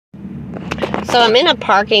So I'm in a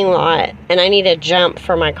parking lot and I need a jump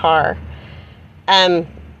for my car.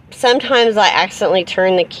 Sometimes I accidentally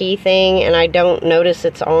turn the key thing and I don't notice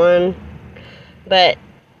it's on. But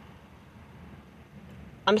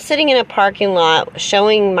I'm sitting in a parking lot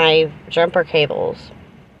showing my jumper cables.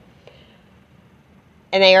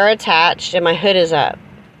 And they are attached and my hood is up.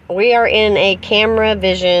 We are in a camera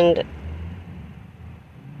visioned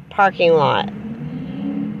parking lot.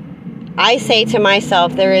 I say to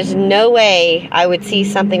myself, there is no way I would see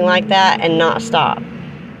something like that and not stop.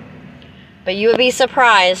 But you would be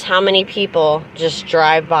surprised how many people just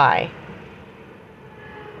drive by.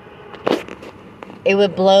 It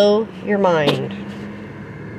would blow your mind.